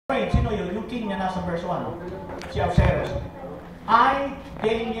Sino yun? Yung king na nasa verse 1. Si Arceus. I,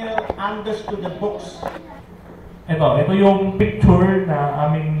 Daniel, understood the books. Ito yung picture na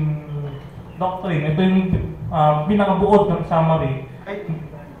aming doctrine. Ito yung pinakabuod ng summary.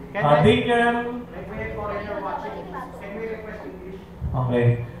 Daniel.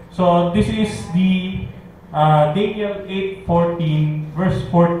 Okay. So this is the Daniel 8:14, verse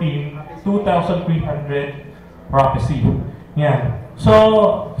 14, 2,300 prophecy. Yeah.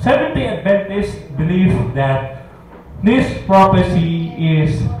 So Seventh-day Adventists believe that this prophecy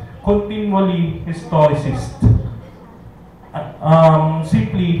is continually historicist.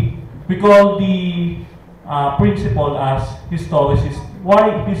 Simply, we call the principle as historicist.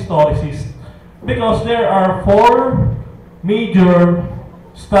 Why historicist? Because there are four major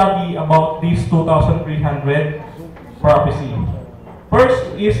study about this 2,300 prophecy.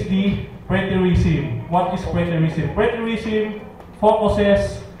 First is the preterism. What is preterism? Preterism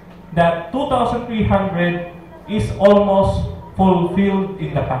focuses that 2,300 is almost fulfilled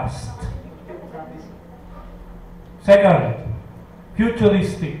in the past. Second,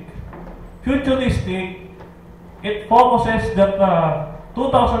 futuristic. Futuristic, it focuses that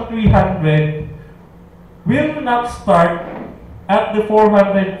 2,300 will not start at the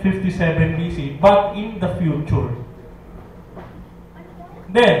 457 BC, but in the future.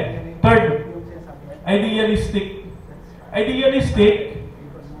 Then, third, idealistic. Idealistic,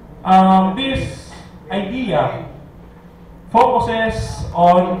 this idea focuses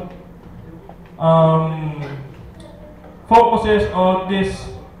on this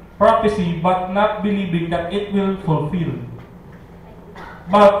prophecy, but not believing that it will fulfill.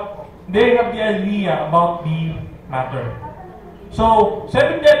 But they have the idea about the matter. So,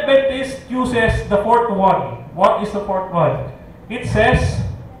 Seventh-day Adventist uses the fourth one. What is the fourth one? It says,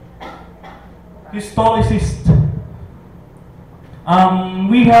 historicist.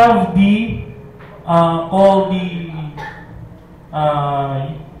 We have the all the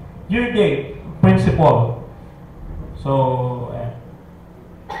year date principle. So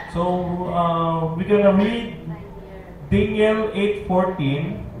we're gonna read Daniel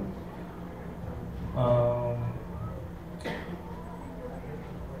 8:14.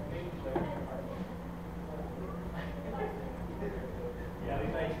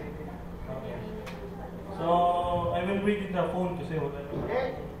 So I will read in the phone kasi wala.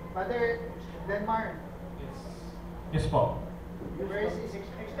 Okay, Father Denmark. Yes po. Verse is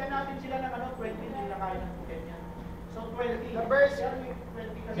Extend natin sila ng 20, hindi na kaya ng Kenya. So 20. the verse.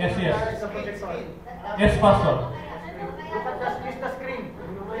 Yes, yes. Yes, Pastor. Look at the screen.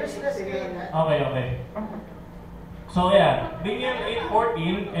 Use the screen. Okay. So yeah, Daniel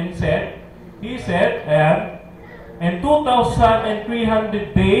 8:14 and he said, and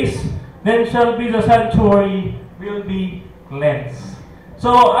 2,300 days, then shall be the sanctuary will be cleansed.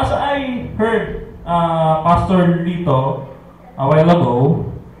 So as I heard Pastor Lito a while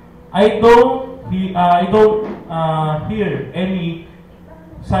ago, I don't hear any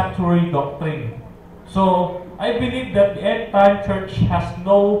sanctuary doctrine. So I believe that the end time church has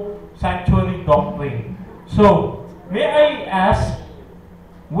no sanctuary doctrine. So may I ask,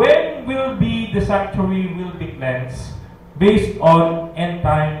 when will be the sanctuary will be cleansed based on end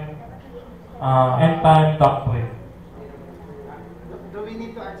time doctrine? Do we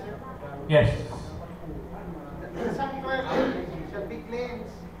need to answer? Yes. The sanctuary shall be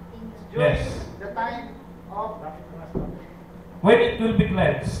cleansed during the time of. When it will be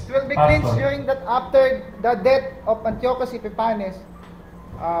cleansed? It will be Pastor? cleansed during that after the death of Antiochus Epiphanes,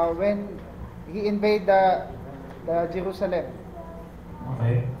 when he invaded the Jerusalem.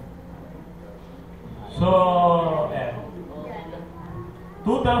 Okay. So,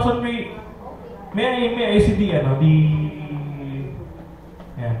 2003. May I see the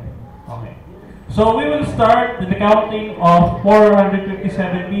okay. So we will start the counting of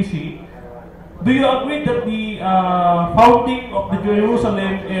 457 BC. Do you agree that the founding of the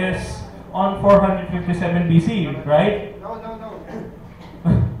Jerusalem is on 457 BC, right? No.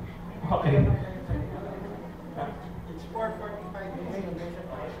 Okay. It's 445 BC.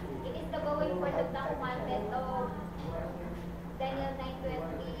 It is the going forth of the commandment of Daniel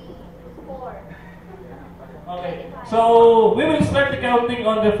 9:24. Okay. So we will start the counting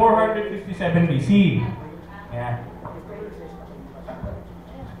on the 457 BC. Yeah.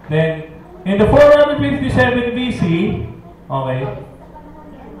 Then in the 457 BC, okay,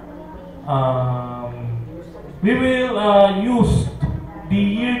 we will use the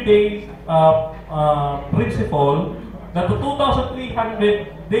year-day principle that the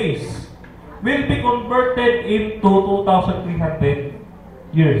 2,300 days will be converted into 2,300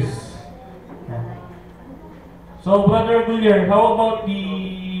 years. Yeah. So, Brother Gulier, how about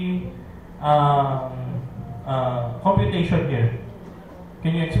the computation here.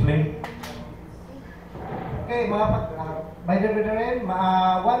 Can you explain? Okay, by the brethren,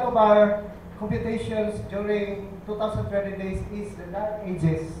 one of our computations during 2020 days is the Dark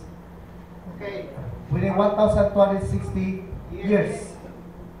Ages. Okay, within 1,260 years.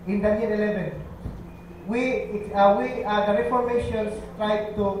 In Daniel 11, the Reformations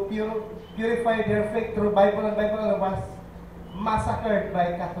tried to purify their faith through Bible, and Bible was massacred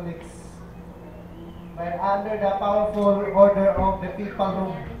by Catholics under the powerful order of the Papal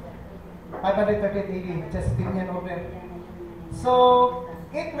Rome, 538 AD, Justinian order. So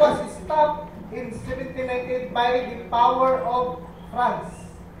it was stopped in 1798 by the power of France.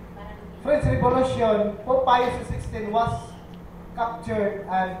 French Revolution, Pope Pius XVI was captured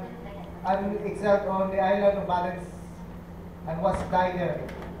and exiled on the island of Valence and was died there.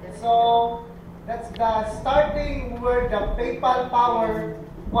 So that's the starting where the papal power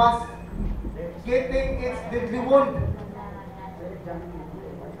was getting its deadly wound.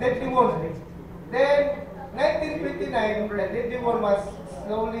 Then 1929, the deadly wound was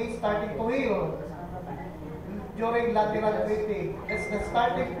slowly starting to heal during Lateran Treaty. That's the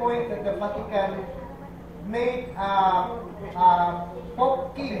starting point that the Vatican made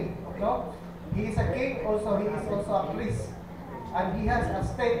Pope King. No? He is a king, also he is also a priest. And he has a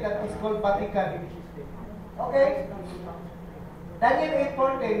state that is called Vatican. Okay? Daniel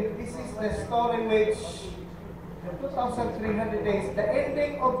 8:14, this is the story which the 2,300 days, the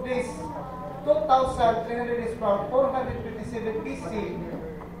ending of this 2,300 days from 427 BC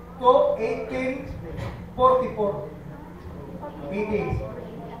to 1844 BD.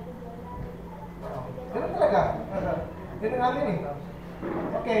 Ganun talaga. Ganun namin eh.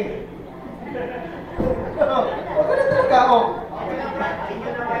 Okay. Oh, ganun talaga. Oh, akin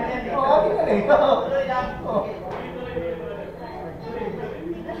na eh. Oh.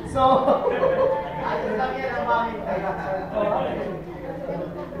 So,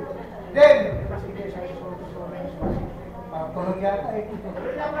 then, tulog yata eh.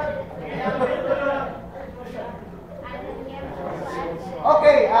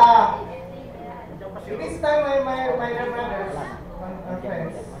 Okay, this time my dear brothers and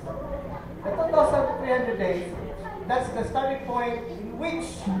friends, the 2,300 days, that's the starting point in which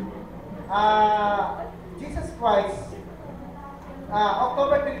Jesus Christ,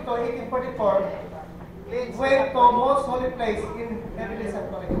 October 22, 1844, went to most holy place in heavenly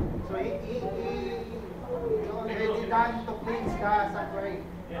sanctuary. So he already done to cleanse the sanctuary.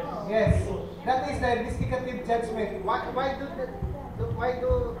 Yes, that is the investigative judgment. Why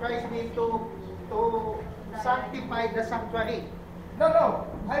do Christ need to sanctify the sanctuary? No,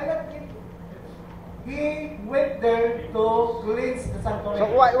 I'm not kidding. He went there to cleanse the sanctuary. So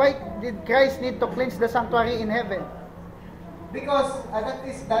why did Christ need to cleanse the sanctuary in heaven? Because that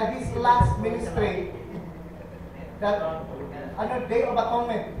is his last ministry. That Day of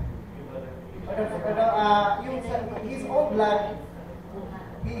Atonement. His own blood.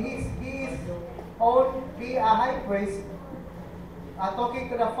 He is own be a high priest, talking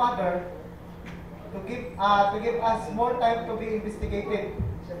to the Father to give us more time to be investigative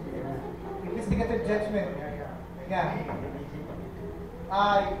judgment. Yeah.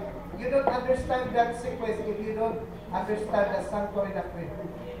 You don't understand that sequence if you don't understand the sanctuary doctrine.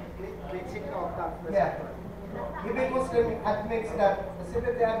 Yeah. Even Muslim admits that the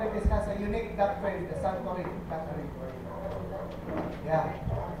Seventh-day Adventist has a unique doctrine, the sanctuary doctrine. Yeah.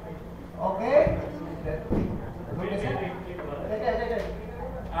 Okay?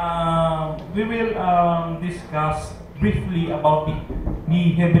 We will discuss briefly about the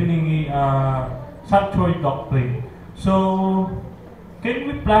heavenly sanctuary doctrine. So, can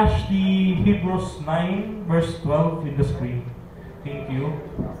we flash the Hebrews 9 verse 12 in the screen? Thank you.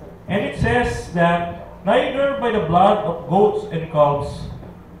 And it says that neither by the blood of goats and calves,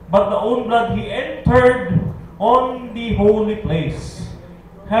 but the own blood he entered on the holy place,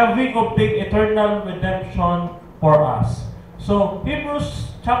 having obtained eternal redemption for us. So Hebrews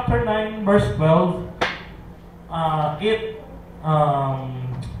chapter 9 verse 12,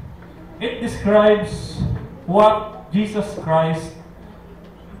 it describes what Jesus Christ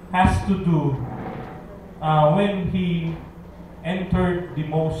has to do when he entered the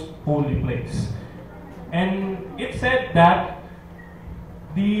most holy place. And it said that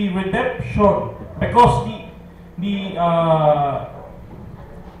the redemption, because the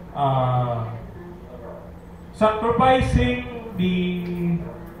sacrificing the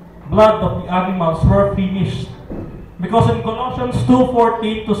blood of the animals were finished. Because in Colossians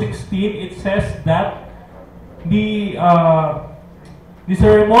 2:14 to 16, it says that the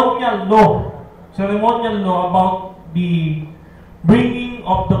ceremonial law about the bringing sprinkling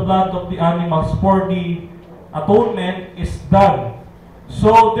of the blood of the animals for the atonement is done.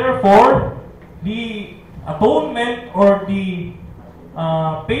 So therefore, the atonement or the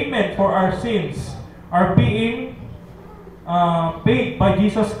payment for our sins are being paid by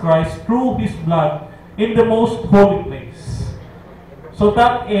Jesus Christ through His blood in the most holy place. So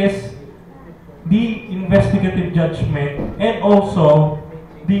that is the investigative judgment and also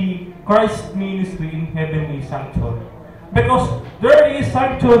the Christ ministry in heavenly sanctuary. Because there is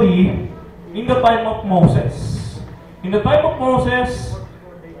sanctuary in the time of Moses. In the time of Moses,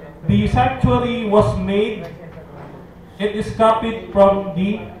 the sanctuary was made. It is copied from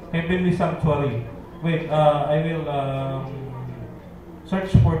the heavenly sanctuary. Wait, I will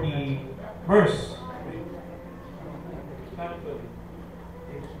search for the verse.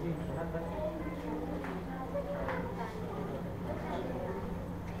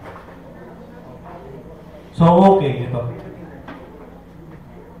 So, okay, ito.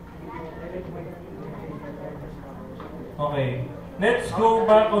 Okay, let's go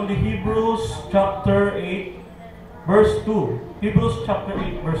back on the Hebrews chapter 8, verse 2. Hebrews chapter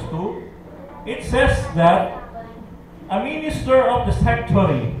 8, verse 2. It says that a minister of the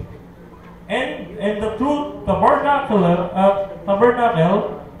sanctuary and the true tabernacle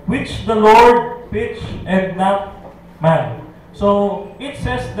which the Lord pitched and not man. So it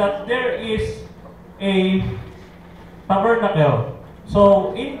says that there is a tabernacle.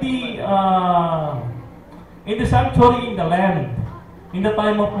 So in the sanctuary in the land, in the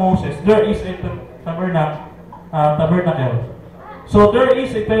time of Moses, there is a tabernacle. So there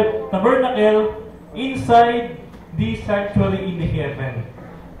is a tabernacle inside the sanctuary in the heaven.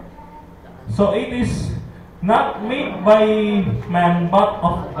 So it is not made by man but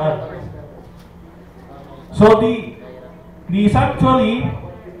of God. So the sanctuary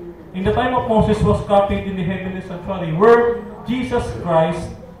in the time of Moses was copied in the heavenly sanctuary where Jesus Christ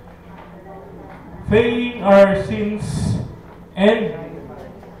paying our sins and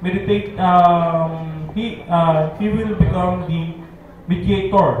meditate he will become the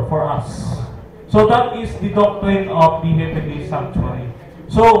mediator for us. So that is the doctrine of the heavenly sanctuary.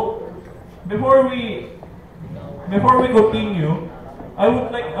 So before we continue, I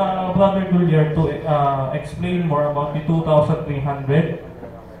would like Brother Julier to explain more about the 2,300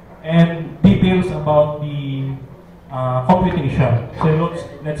 and details about the computation. So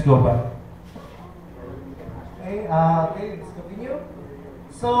let's go back. Okay, let's continue.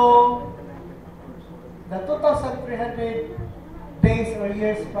 So, the 2,300 days or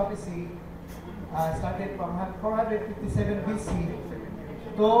years prophecy started from 457 BC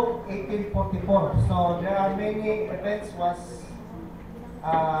to 1844. So, there are many events was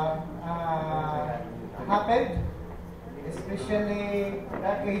happened, especially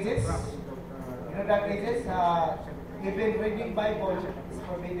Dark Ages. You know, Dark Ages, even reading Bible is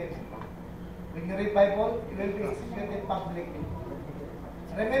forbidden. When you read Bible, it will be executed publicly.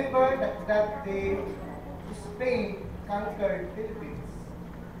 Remember that the Spain conquered Philippines.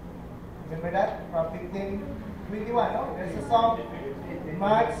 Remember that? From 1521, no? There's a song,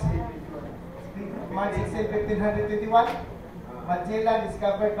 March 16, 1521. Magellan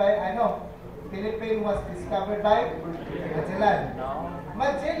discovered by, Philippines was discovered by Magellan.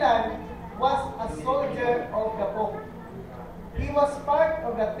 Magellan was a soldier of the Pope. He was part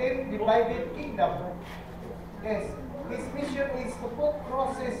of the 10 divided kingdom. Yes, his mission is to put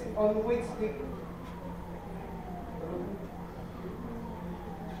crosses on which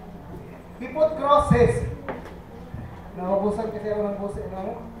he put crosses. Naubusan kasi ako ng busa,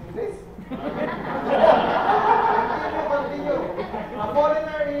 English? Continue. A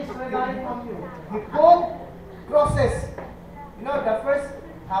foreigner is regarding from you. He put crosses. You know, the first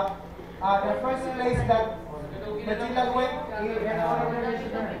place that Magellan went,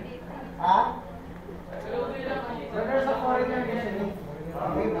 there's a foreigner listening.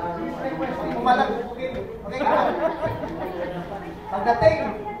 Kumalag bukid. Okay ka? Pagdating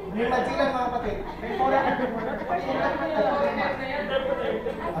ni Magellan, mga kapatid, may foreigner.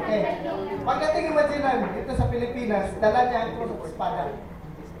 Okay. Pagdating ni Magellan dito sa Pilipinas, dala niya ang cross at espada.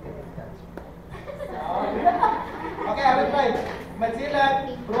 Okay, I will try. Magellan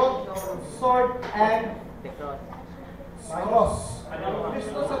brought sword and cross. There's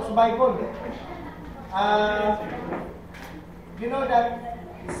no such Bible. You know that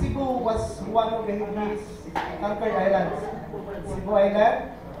Cebu was one of his conquered islands. Cebu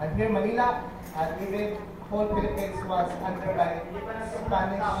Island, and here Manila, and even whole Philippines was under like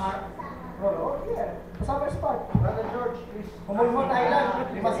Spanish rule. Oh yeah, summer spot. Brother George, please. Humulmon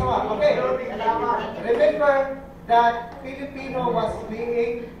Island, Limasawa. Okay. Remember that Filipino was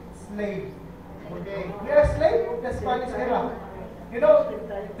being slave. Okay. We are slave of the Spanish era. You know,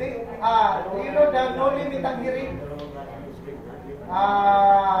 do you know the No Limit ang Hearing?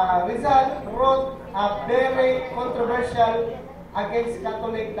 Rizal wrote a very controversial against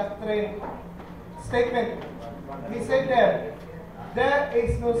Catholic doctrine statement. He said there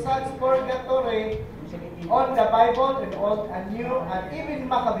is no such purgatory on the Bible and Old and New and even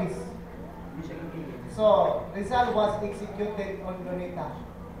Maccabees. So, Rizal was executed on Luneta.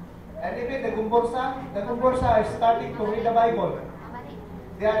 And even the Gumbursa are starting to read the Bible.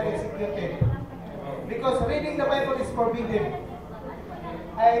 They are executed. Because reading the Bible is forbidden.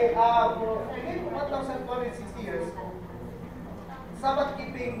 Within 1,260 years, Sabbath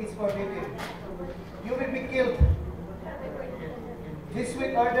keeping is forbidden. You will be killed.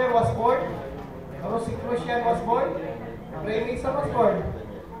 Jesuit order was born. Rosicrucian was born. Freemason was born.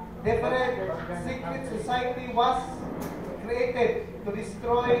 Different secret society was created to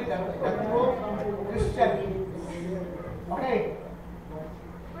destroy the true Christian. Okay.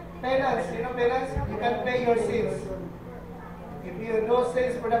 Penance, you know penance? You can pay your sins. If you do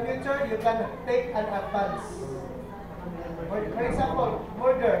sins for the future, you can take an advance. For example,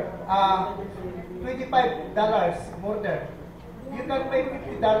 murder, $25 murder. You can pay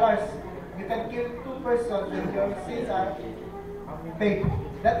 $50. You can kill 2 persons and your sins are paid.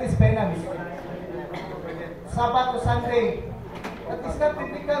 That is penance. Sabbath to Sunday. That is not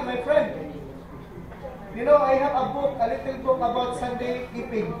biblical, my friend. You know, I have a little book about Sunday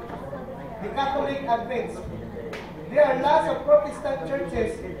keeping. The Catholic admits there are lots of Protestant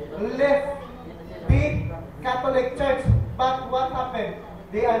churches left big Catholic church. But what happened?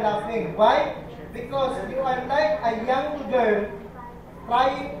 They are laughing. Why? Because you are like a young girl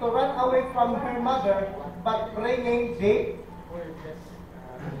trying to run away from her mother, but bringing the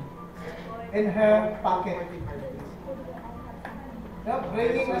in her pocket. No,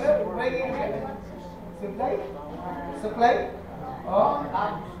 bringing supply. Oh,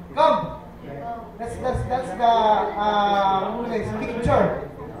 come. That's the picture.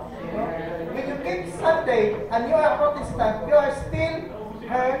 When you keep Sunday and you are Protestant, you are still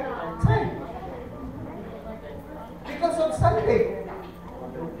her child because of Sunday.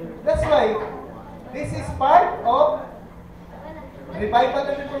 That's why this is part of revival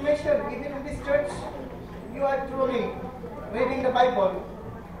and reformation. Even in this church, you are truly reading the Bible.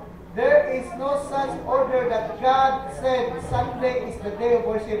 There is no such order that God said Sunday is the day of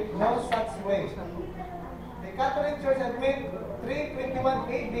worship. No such way. The Catholic Church admit 321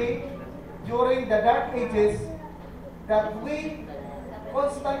 AD during the Dark Ages that we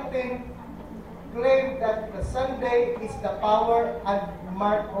Constantine claimed that the Sunday is the power and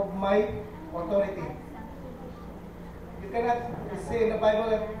mark of my authority. You cannot say in the Bible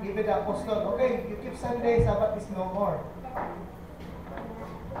that even the apostle, okay, you keep Sunday, Sabbath is no more.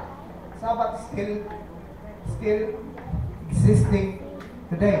 Sabbath still existing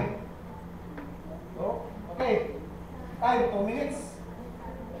today. So, okay, time 2 minutes.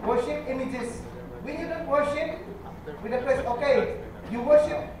 Worship images. When you don't worship with the Christ, okay, you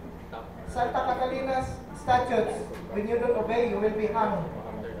worship Santa Catalina's statues. When you don't obey, you will be hung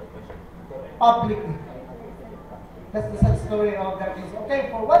publicly. That's the sad story of that. Okay,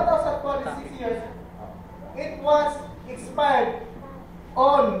 for 1,046 years, it was expired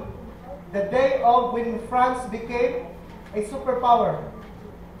on the day of when France became a superpower.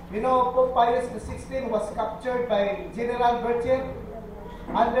 You know, Pope Pius XVI was captured by General Berthier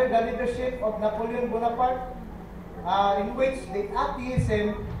under the leadership of Napoleon Bonaparte, in which the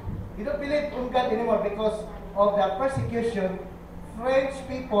atheism, you don't believe in God anymore because of the persecution. French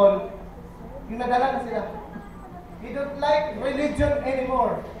people, yung nadala na sila. You don't like religion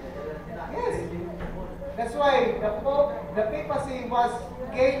anymore. Yes. That's why the papacy was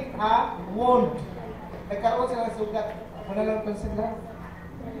gained a wound. Nagkaroon sila ng sugat. Ako na lang ito sila.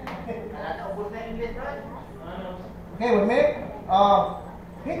 Okay, 1 minute.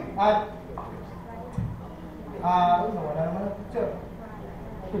 Wala naman ang picture.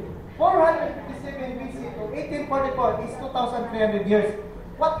 457 BC to 1844 is 2,300 years.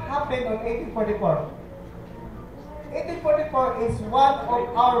 What happened on 1844? 1844 is one of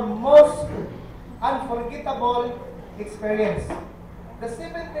our most unforgettable experience. The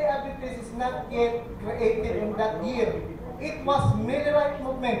Seventh-day Adventist is not yet created in that year. It was Millerite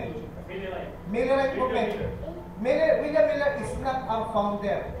movement. Millerite movement. William Miller is not our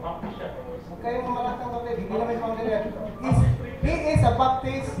founder. Okay, yung mga founder, hindi naman founder yan. He is a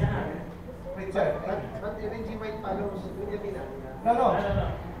Baptist preacher. But even G. White follows William Miller. No.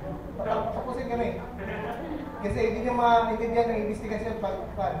 Tapusin kami. Kasi hindi nyo maintindihan ng investigation pag.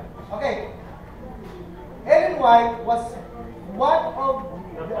 Okay. Ellen White was one of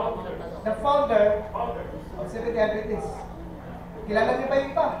the founder of Seventh-day Adventist. Kilala niyo ba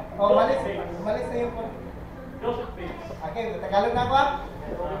yung pa? O, malis na yung pa. Okay, Tagalog na ako ah.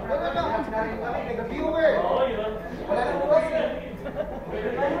 No. Nag-viewer. Wala nang buwas eh.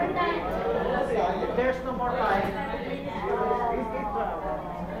 There's no more time.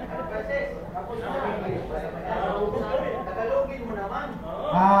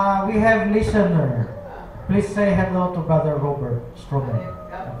 We have listener. Please say hello to Brother Robert Stroman.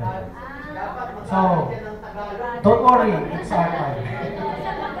 Okay. So, don't worry, it's our time.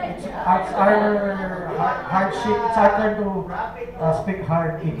 It's our hardship. It's our turn to speak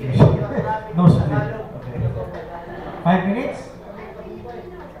hard English. No split. Okay. 5 minutes?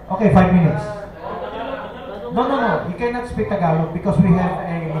 Okay, 5 minutes. No. You cannot speak Tagalog because we have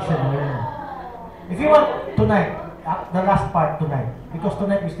a listener. If you want tonight, the last part tonight, because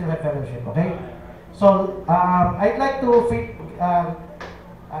tonight we still have fellowship, okay? So, I'd like to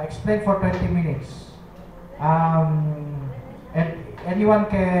explain for 20 minutes. And anyone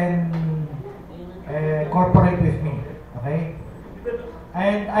can cooperate with me, okay?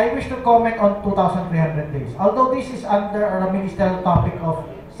 And I wish to comment on 2,300 days. Although this is under a ministerial topic of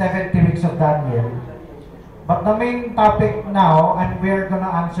 70 weeks of Daniel, but the main topic now, and we're gonna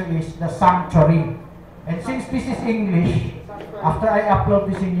answer, is the sanctuary. And since this is English, after I upload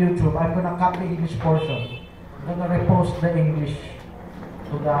this in YouTube, I'm gonna cut the English portion. I'm gonna repost the English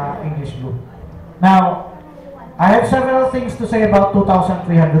to the English group. Now, I have several things to say about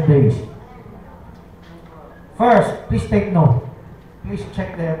 2,300 days. First, please take note. Please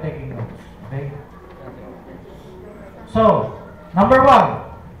check they are taking notes. Okay? So, number 1.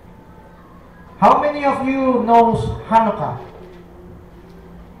 How many of you knows Hanukkah?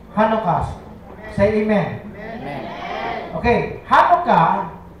 Hanukkah. Say amen. Amen. Okay, Hanukkah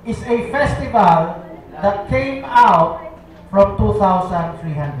is a festival that came out from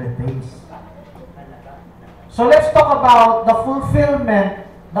 2,300 days. So let's talk about the fulfillment,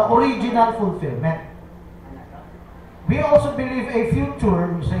 the original fulfillment. We also believe a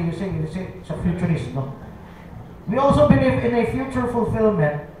future, you say it's a futurist, no? We also believe in a future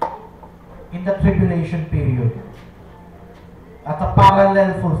fulfillment in the tribulation period. At a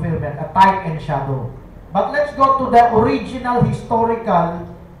parallel fulfillment, a type and shadow. But let's go to the original historical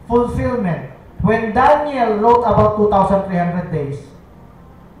fulfillment. When Daniel wrote about 2,300 days,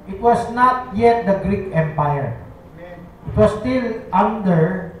 it was not yet the Greek Empire. It was still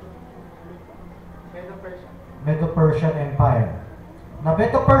under Medo-Persian Empire. The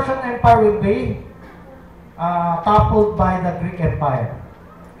Medo-Persian Empire will be toppled by the Greek Empire.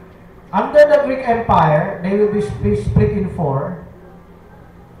 Under the Greek Empire, they will be split in 4.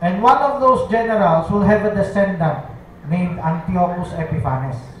 And one of those generals will have a descendant named Antiochus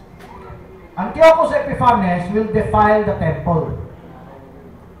Epiphanes. Antiochus Epiphanes will defile the temple.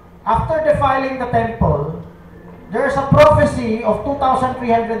 After defiling the temple, there's a prophecy of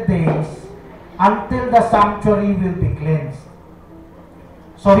 2,300 days until the sanctuary will be cleansed.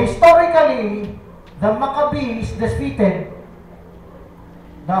 So historically, the Maccabees defeated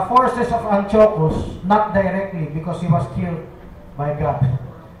the forces of Antiochus, not directly because he was killed by God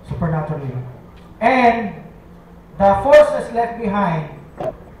supernaturally. And the forces left behind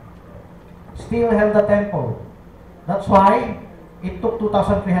still held the temple. That's why it took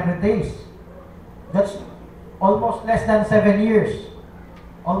 2,300 days. That's almost less than 7 years.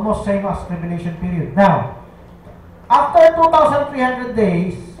 Almost same as tribulation period. Now, after 2,300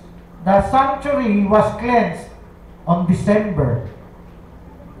 days, the sanctuary was cleansed on December,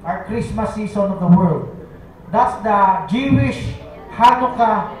 our Christmas season of the world. That's the Jewish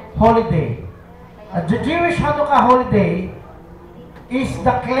Hanukkah holiday. The Jewish Hanukkah holiday is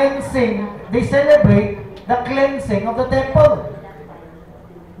the cleansing. They celebrate the cleansing of the temple.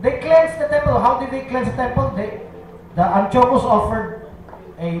 They cleanse the temple. How did they cleanse the temple? The Antiochus offered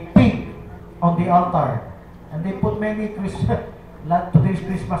a pig on the altar, and they put many today's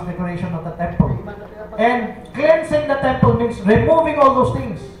Christmas decoration of the temple. And cleansing the temple means removing all those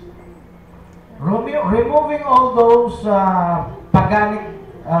things. Removing all those paganic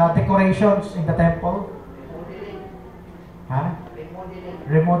decorations in the temple. Huh?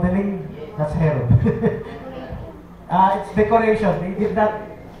 Remodeling? That's Herod. It's decoration.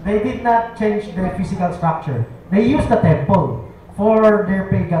 They did not change the physical structure. They used the temple for their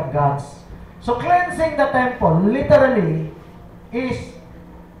pagan gods. So cleansing the temple literally is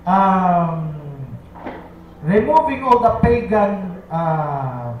removing all the pagan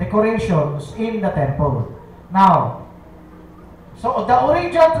decorations in the temple. Now, so the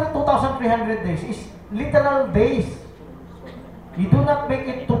original 2,300 days is literal days. You do not make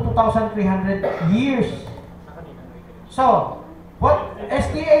it to 2,300 years. So, what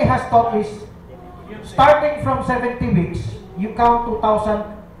SDA has taught is, starting from 70 weeks, you count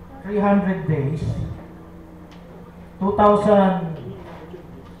 2,300 days, 2,000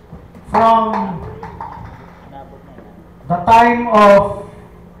 from the time of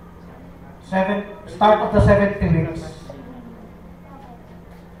start of the 70 weeks,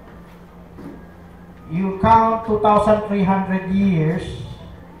 you count 2,300 years,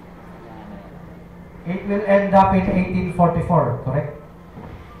 it will end up in 1844, correct?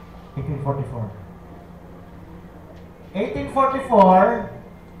 1844. 1844,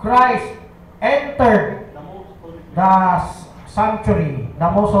 Christ entered the sanctuary,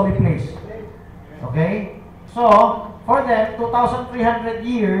 the most holy place. Okay? So, for them, 2,300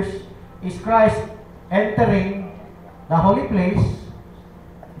 years is Christ entering the holy place.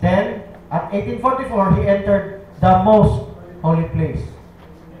 Then, at 1844, he entered the most holy place.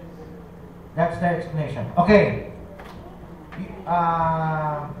 That's the explanation. Okay.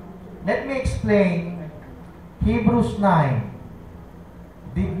 Let me explain. Hebrews 9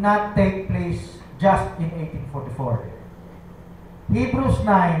 did not take place just in 1844. Hebrews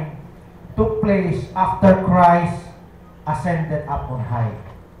 9 took place after Christ ascended up on high.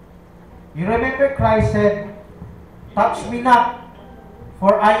 You remember Christ said, "Touch me not,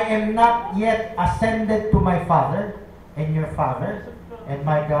 for I am not yet ascended to my Father and your Father, and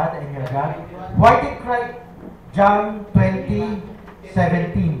my God and your God." Why did Christ, John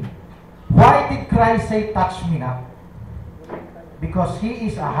 20:17, why did Christ say, "Touch me not"? Because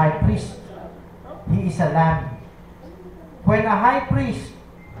he is a high priest. He is a lamb. When a high priest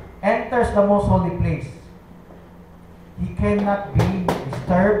enters the most holy place, he cannot be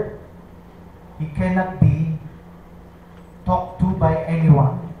disturbed. He cannot be talked to by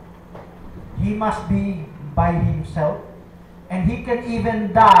anyone. He must be by himself. And he can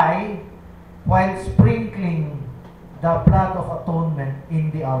even die while sprinkling the blood of atonement in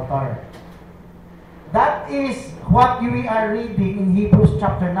the altar. That is what we are reading in Hebrews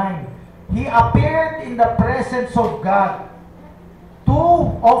chapter 9. He appeared in the presence of God to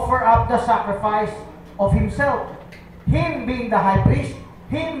offer up the sacrifice of himself. Him being the high priest,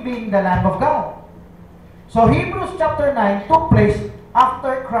 him being the Lamb of God. So Hebrews chapter 9 took place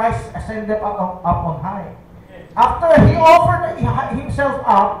after Christ ascended up on high. After he offered himself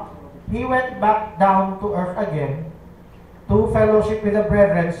up, he went back down to earth again to fellowship with the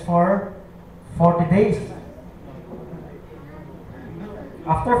brethren for 40 days.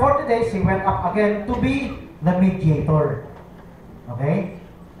 After 40 days, he went up again to be the mediator. Okay?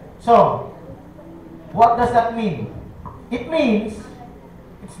 So, what does that mean? It means,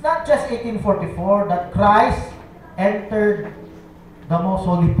 it's not just 1844 that Christ entered the most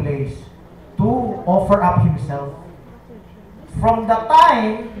holy place to offer up himself. From the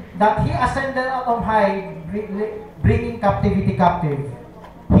time that he ascended out on high, bringing captivity captive,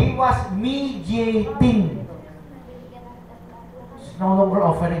 he was mediating. It's no longer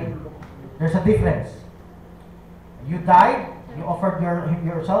offering. There's a difference. You died, you offered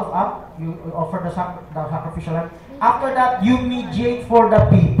yourself up, you offered the sacrificial lamb. After that, you mediate for the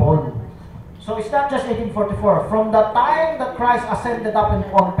people. So it's not just 1844. From the time that Christ ascended up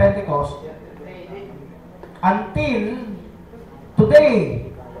on Pentecost until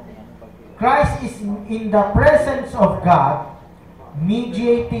today, Christ is in the presence of God,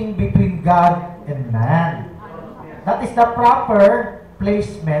 mediating between God and man. That is the proper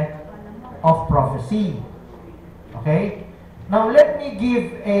placement of prophecy. Okay? Now let me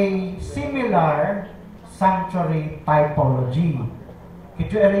give a similar sanctuary typology.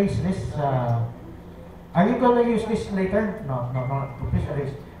 Could you erase this? Are you going to use this later? No. Please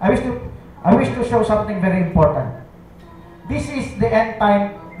erase. I wish to show something very important. This is the end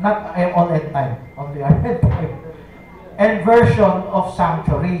time, not all end time, only end time, and version of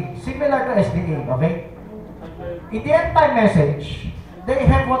sanctuary, similar to SDA. Okay. In the end time message, they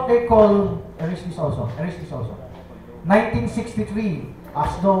have what they call, erase this also. 1963,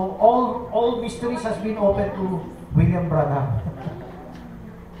 as though all mysteries has been opened to William Branham.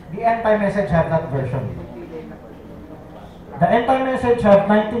 The end time message have that version. The end time message have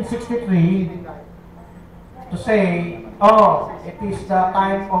 1963 to say, oh, it is the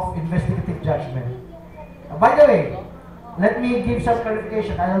time of investigative judgment. By the way, let me give some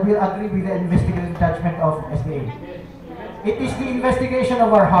clarification. I will agree with the investigative judgment of SDA. It is the investigation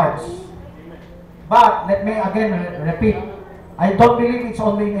of our hearts. But let me again repeat, I don't believe it's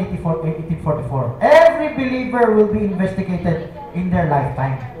only in 1844. Every believer will be investigated in their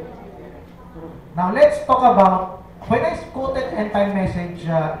lifetime. Now let's talk about, when I quoted end time message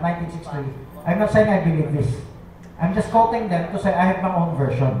 1963, I'm not saying I believe this. I'm just quoting them to say I have my own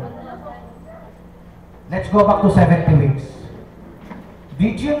version. Let's go back to 70 weeks.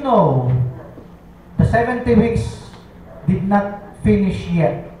 Did you know the 70 weeks did not finish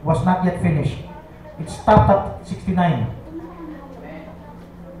yet, was not yet finished. It stopped at 69.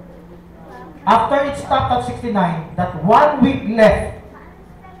 After it stopped at 69, that 1 week left,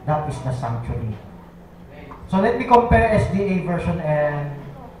 that is the sanctuary. So let me compare SDA version and,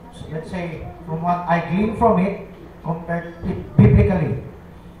 let's say, from what I gleaned from it, compared it biblically.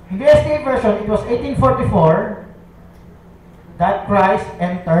 In the SDA version, it was 1844 that Christ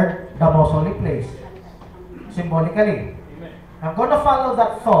entered the most holy place, symbolically. I'm going to follow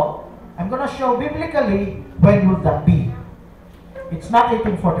that thought. I'm going to show biblically when would that be. It's not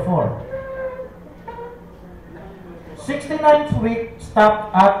 1844. 69th week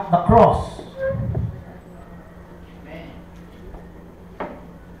stopped at the cross.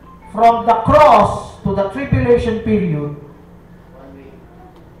 From the cross to the tribulation period,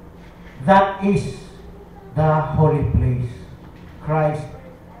 that is the holy place. Christ.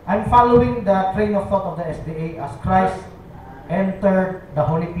 I'm following the train of thought of the SDA as Christ entered the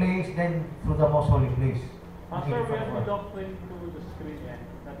holy place, then through the most holy place. Pastor, we have the doctrine to the screen. Yeah,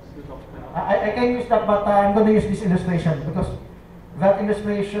 that's the doctrine. I can use that, but I'm going to use this illustration because that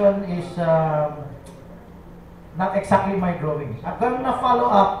illustration is not exactly my drawing. I'm going to follow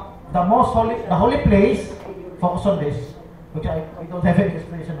up the holy place. Focus on this, which we don't have any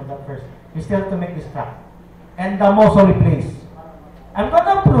illustration of that first. We still have to make this track. And the most holy place. I'm going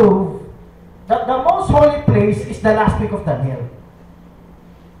to prove that the most holy place is the last week of Daniel.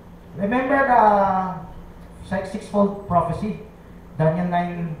 Remember the sixfold prophecy, Daniel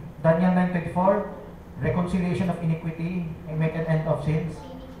 9:24, reconciliation of iniquity and make an end of sins.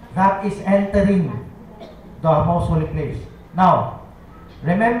 That is entering the most holy place. Now,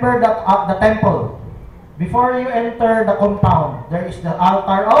 remember that at the temple, before you enter the compound, there is the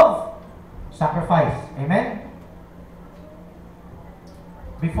altar of sacrifice. Amen?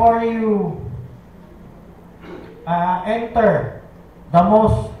 Before you enter the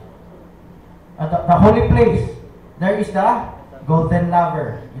most the holy place, there is the golden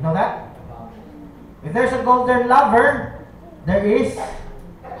laver. You know that? If there's a golden laver, there is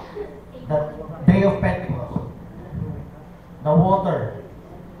the day of Pentecost, the water,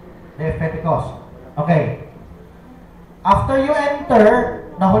 day of Pentecost. Okay. After you enter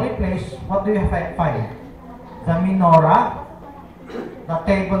the holy place, what do you find? The menorah, the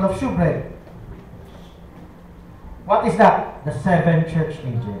table of shewbread. What is that? The 7 church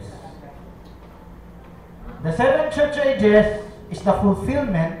ages. The 7 church ages is the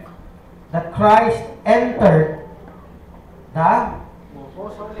fulfillment that Christ entered the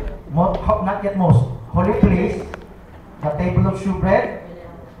not yet most holy place, the table of shewbread,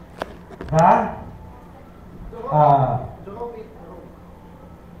 the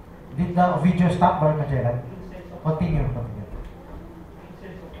did the video stop, Brother Magellan? Continue.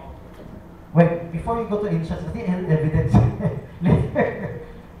 Wait, before you go to incense, the evidence.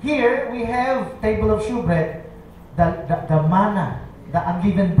 Here we have table of shewbread, the manna, the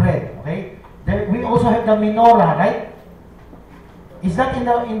unleavened bread. Okay, there we also have the menorah, right? Is that in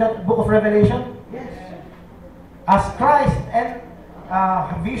the book of Revelation? Yes. As Christ and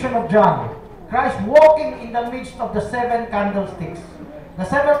vision of John, Christ walking in the midst of the 7 candlesticks. The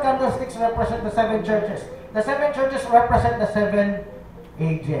 7 candlesticks represent the 7 churches. The 7 churches represent the 7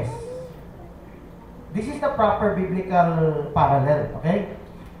 ages. This is the proper biblical parallel, okay?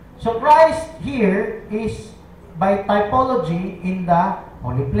 So Christ here is by typology in the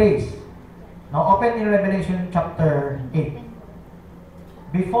holy place. Now open in Revelation chapter 8.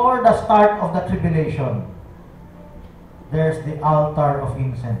 Before the start of the tribulation, there's the altar of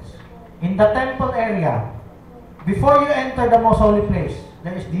incense. In the temple area, before you enter the most holy place,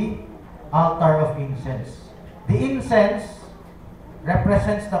 there is the altar of incense. The incense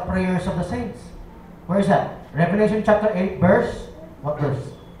represents the prayers of the saints. Where is that? Revelation chapter 8 verse, what verse?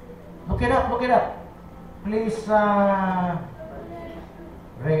 Look it up. Please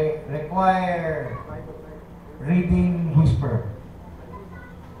require reading whisper.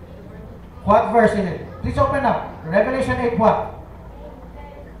 What verse is it? Please open up. Revelation 8 what?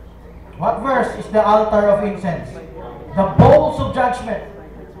 What verse is the altar of incense? The bowls of judgment.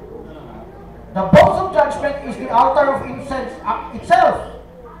 The bowls of judgment is the altar of incense itself.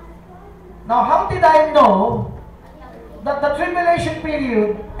 Now, how did I know that the tribulation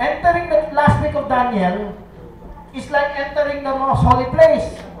period, entering the last week of Daniel, is like entering the most holy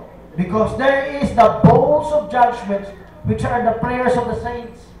place? Because there is the bowls of judgment, which are the prayers of the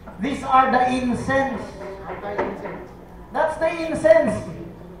saints. These are the incense. That's the incense.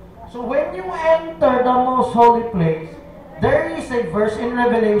 So when you enter the most holy place, there is a verse in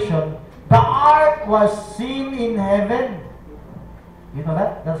Revelation, the ark was seen in heaven. You know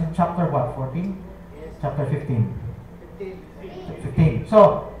that? That's in chapter what? 14? Chapter 15. 15.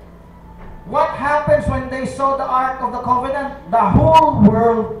 So, what happens when they saw the Ark of the Covenant? The whole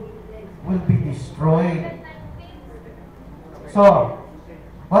world will be destroyed. So,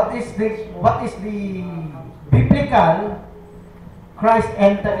 what is the biblical Christ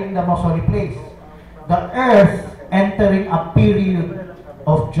entering the most holy place? The earth entering a period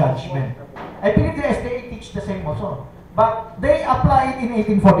of judgment. I believe the SDA teach the same also. But they applied it in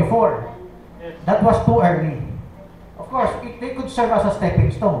 1844. That was too early. Of course, they could serve as a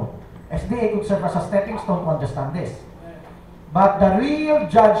stepping stone. SDA could serve as a stepping stone to understand this. But the real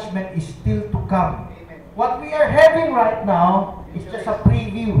judgment is still to come. What we are having right now is just a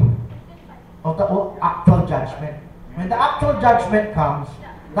preview of the actual judgment. When the actual judgment comes,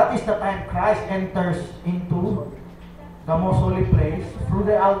 that is the time Christ enters into the most holy place. Through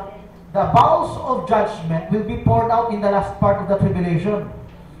the bowels of judgment will be poured out in the last part of the tribulation.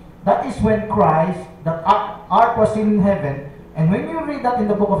 That is when Christ, the ark was seen in heaven. And when you read that in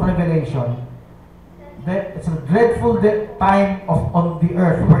the book of Revelation, it's a dreadful time on the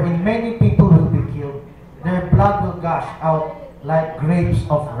earth wherein many people will be killed. Their blood will gush out like grapes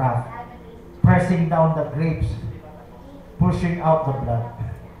of wrath, pressing down the grapes, pushing out the blood.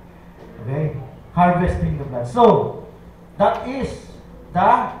 Okay? Harvesting the blood. So, that is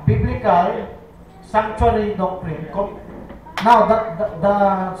the biblical sanctuary doctrine. Now,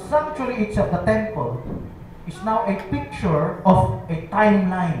 the sanctuary itself, the temple, is now a picture of a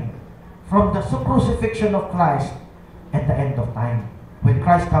timeline from the crucifixion of Christ at the end of time, when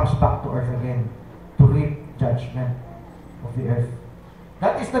Christ comes back to earth again to reap judgment of the earth.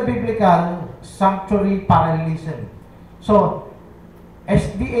 That is the biblical sanctuary parallelism. So,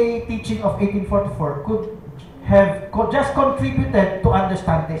 SDA teaching of 1844 could have just contributed to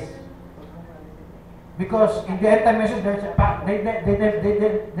understand this. Because in the end time message, there's a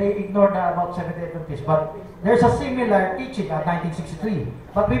they ignored about Seventh-day Adventists, but there's a similar teaching at 1963.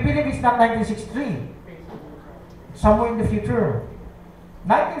 But we believe it's not 1963. Somewhere in the future.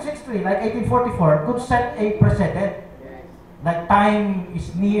 1963, like 1844, could set a precedent. Like time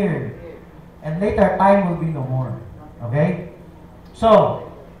is near. And later, time will be no more. Okay?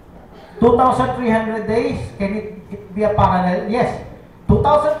 So, 2,300 days, can it be a parallel? Yes.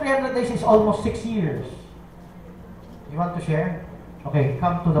 2,300 days is almost 6 years. You want to share? Okay,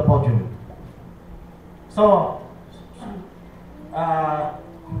 come to the podium. So,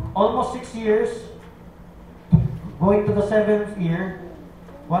 almost 6 years, going to the 7th year,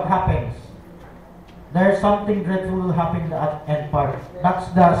 what happens? There's something dreadful will happen in the end part. That's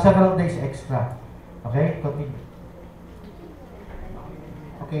the several days extra. Okay, continue.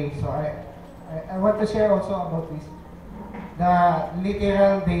 Okay, so I want to share also about this. The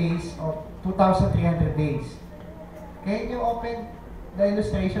literal days of 2,300 days. Can you open the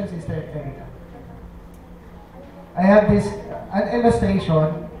illustration, Sister Erika? I have this an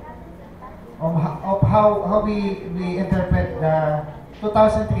illustration of how we interpret the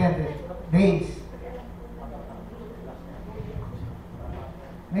 2,300 days.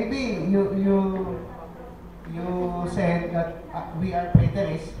 Maybe you said that we are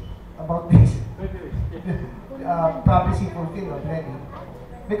preterists about this prophecy fulfilled already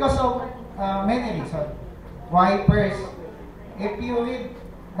because of many reasons. Why? First, if you read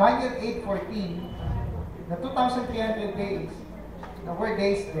Daniel 8:14, the 2,300 days, the word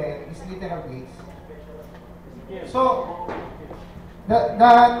days there is literal days. So, the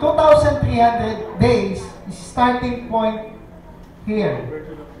 2,300 days is starting point here,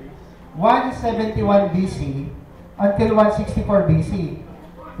 171 BC until 164 BC,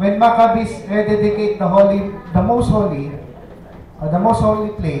 when Maccabees rededicate the most holy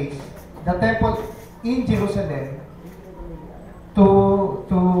place, the temple in Jerusalem, to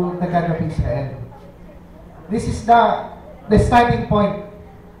the God of Israel. This is the starting point.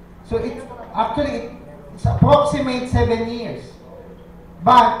 So it's approximate 7 years.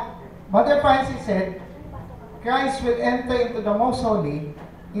 But Mother Francis said, Christ will enter into the most holy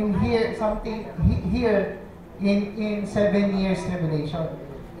in here in 7 years tribulation.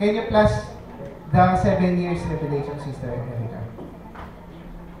 Can you plus the 7 years tribulation, Sister Erika?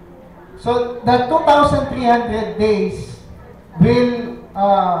 So the 2,300 days will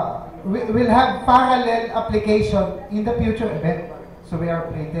have parallel application in the future event. So we are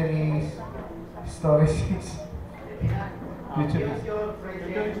preterists, historicists, futurists.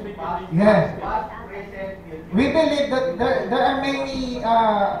 Yes. We believe that there are many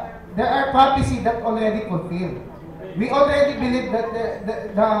there are prophecies that already fulfilled. We already believe that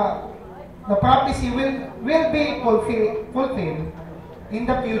the prophecy will be fulfilled in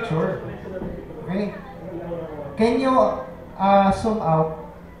the future. Okay? Can you zoom out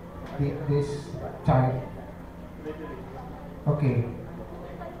this chart? Okay.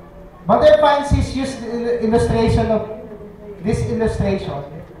 Brother Francis used the illustration of this illustration.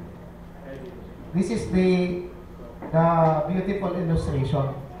 This is the beautiful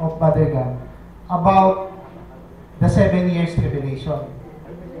illustration of Brother God about the 7 years tribulation.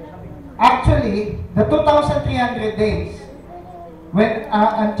 Actually, the 2,300 days when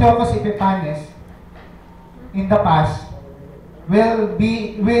Antiochus Epiphanes in the past will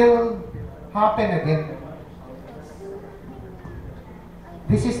happen again.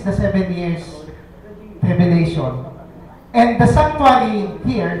 This is the 7 years tribulation. And the sanctuary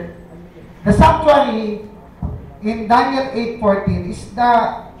here, the sanctuary in Daniel 8:14 is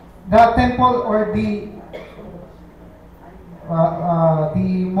the temple or the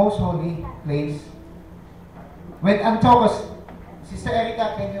most holy place. When Antiochus, Sister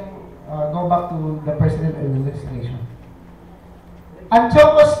Erica, can you go back to the personal illustration?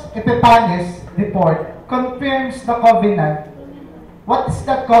 Antiochus Epiphanes report confirms the covenant. What is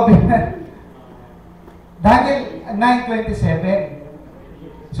that covenant? Daniel 9:27.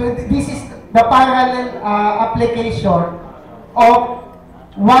 So this is the parallel application of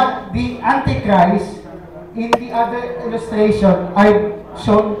what the Antichrist in the other illustration I've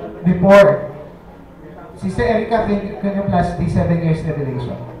shown before. Sister Erica, can you plus the 7 years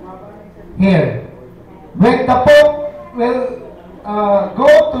revelation? Here. When the Pope will go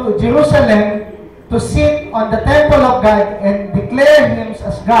to Jerusalem to sit on the temple of God and declare him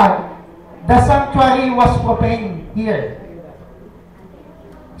as God, the sanctuary was profaned here.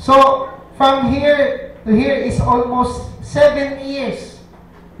 So, from here to here is almost 7 years.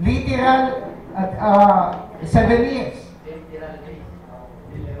 Literal 7 years.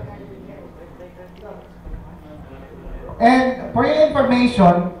 And for your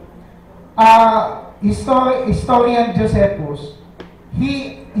information, historian Josephus,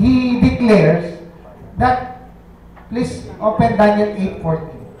 he declares that, please open Daniel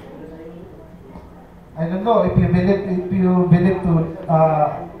 8:14. I don't know if you believe to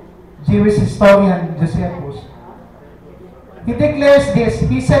Jewish historian Josephus. He declares this.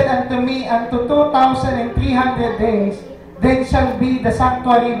 He said unto me, unto 2,300 days, then shall be the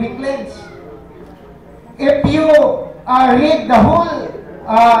sanctuary be cleansed. If you read the whole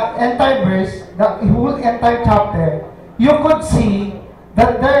entire verse, the whole entire chapter, you could see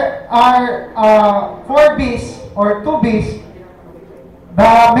that there are 4 beasts or 2 beasts,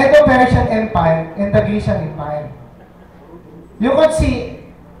 the Medo-Persian Empire and the Grecian Empire. You could see,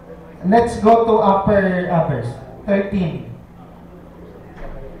 let's go to upper verse 13.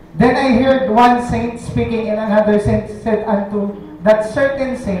 Then I heard one saint speaking, and another saint said unto that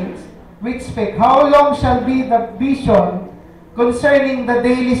certain saints which spake, how long shall be the vision concerning the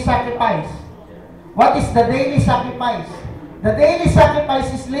daily sacrifice? What is the daily sacrifice? The daily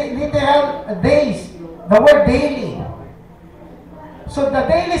sacrifice is literal days. The word daily. So the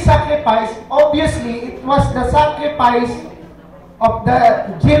daily sacrifice, obviously, it was the sacrifice of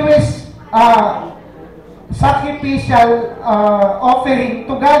the Jewish sacrificial offering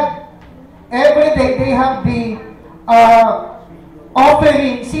to God. Every day they have the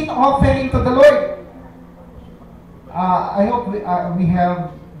offering, sin offering to the Lord. I hope we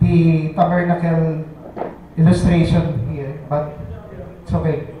have the tabernacle illustration here, but it's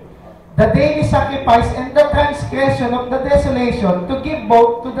okay. The daily sacrifice and the transgression of the desolation to give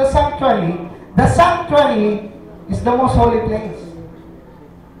both to the sanctuary. The sanctuary is the most holy place.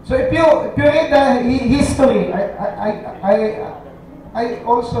 So if you read the history, I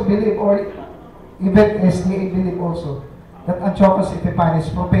also believe, or even SDA believe also, that Antiochus Epiphanes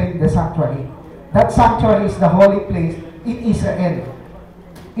profaned the sanctuary. That sanctuary is the holy place in Israel.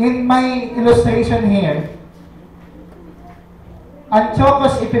 In my illustration here,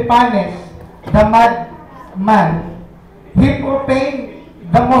 Antiochus Epiphanes, the madman, he profaned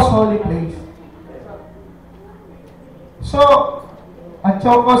the most holy place. So,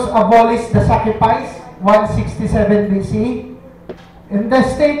 Antiochus abolished the sacrifice, 167 BC. In the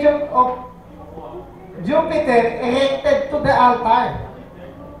statue of Jupiter erected to the altar.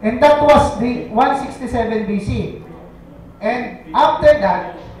 And that was the 167 BC. And after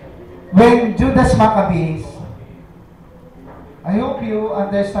that, when Judas Maccabees, I hope you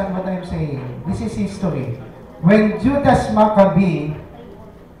understand what I'm saying. This is history. When Judas Maccabee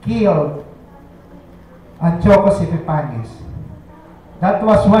killed Antiochus Epiphanes, that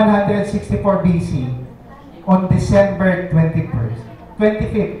was 164 BC on December 25th. They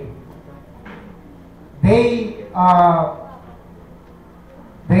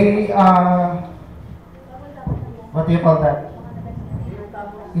what do you call that?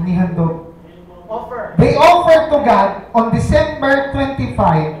 Inihandog. They offered to God on December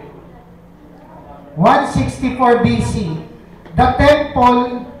 25, 164 BC, the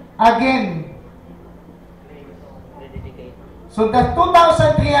temple again. So the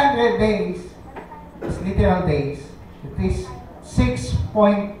 2,300 days is literal days. It is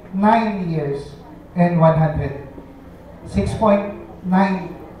 6.9 years and 100.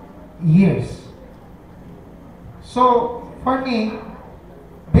 6.9 years. So for me,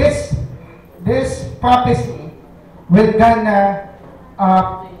 this prophecy will gonna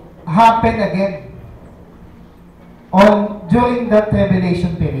happen again during the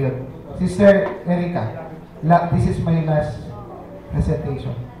tribulation period. Sister Erica, this is my last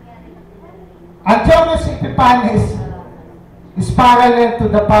presentation. Antiochus Epiphanes is parallel to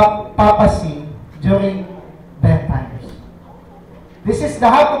the papacy during their times. This is the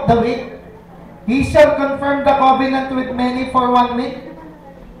half of the week. He shall confirm the covenant with many for 1 week,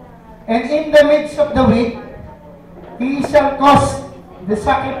 and in the midst of the week, he shall cause the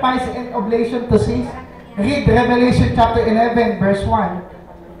sacrifice and oblation to cease. Read Revelation chapter 11, verse 1,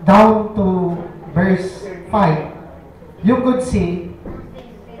 down to verse 5. You could see,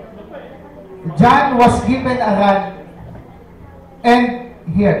 John was given a rod, and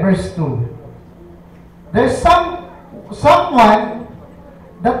here, verse 2. There's someone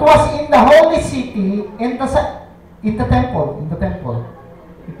that was in the holy city, in the temple.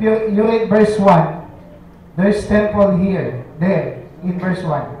 If you read verse 1, there's temple here, there, in verse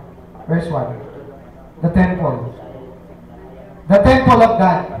 1. Verse 1. The temple. The temple of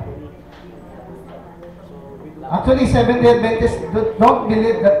God. Actually, Seventh-day Adventists don't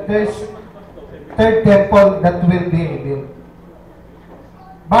believe that there's third temple that will be rebuilt.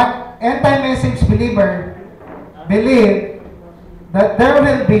 But anti-message believer believe that there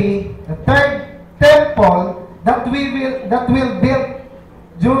will be a third temple that will build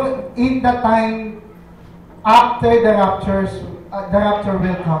in the time after the rapture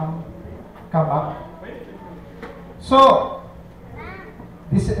will come up. So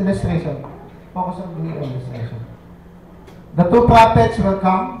this illustration, focus on the illustration. The two prophets will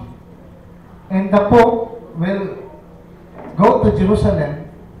come, and the Pope will go to Jerusalem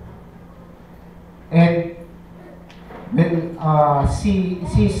and will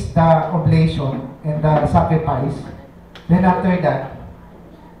cease the oblation and the sacrifice. Then after that,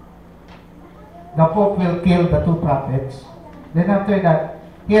 the Pope will kill the two prophets. Then after that,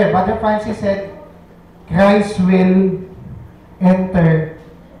 here, Brother Francis said, Christ will enter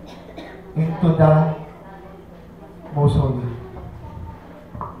into the most holy.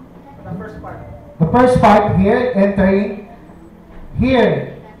 The first part. The first part here, entering.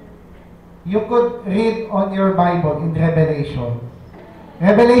 Here, you could read on your Bible in Revelation.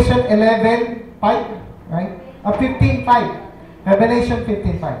 Revelation 11:5, right? 15:5. Revelation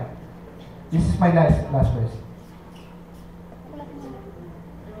 15:5. This is my last verse.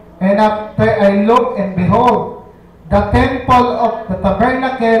 And after I looked, and behold, the temple of the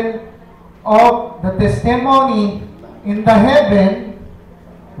tabernacle of the testimony in the heaven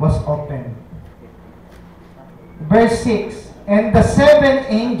was opened. Verse 6, and the 7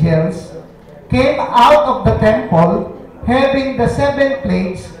 angels came out of the temple, having the 7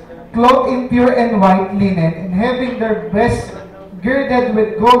 plates, clothed in pure and white linen, and having their breasts girded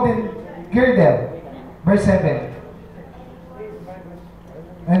with golden girdle. Verse 7.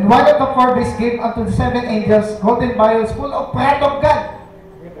 And one of the 4 beasts gave unto the 7 angels golden vials full of wrath of God.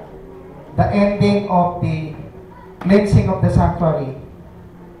 The ending of the cleansing of the sanctuary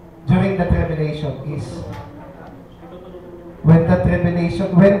during the tribulation is when the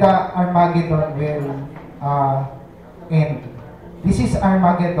Armageddon will end. This is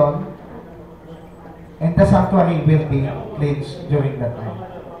Armageddon, and the sanctuary will be cleansed during that time.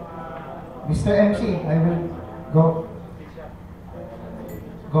 Mr. MC, I will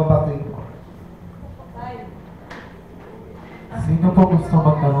go back to you. Sino po gusto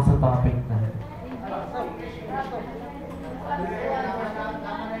magtanong sa topic na?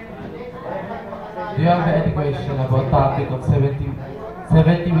 Do you have any question about topic of 70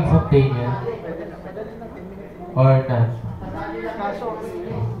 weeks of Daniel? Or none? Kaso,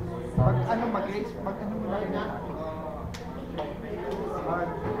 mag-raise,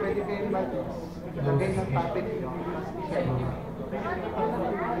 pwede kayo maglagay ng topic yun.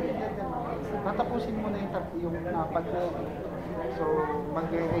 Tatapusin mo na yung pag so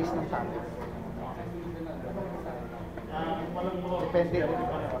mag-raise ng topic. Depende.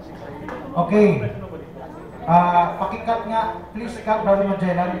 Okay. Pakikat nga, please cut, Brother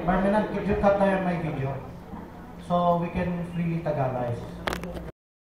Magellan. Barmenan, could you cut na my video? So we can freely Tagalize.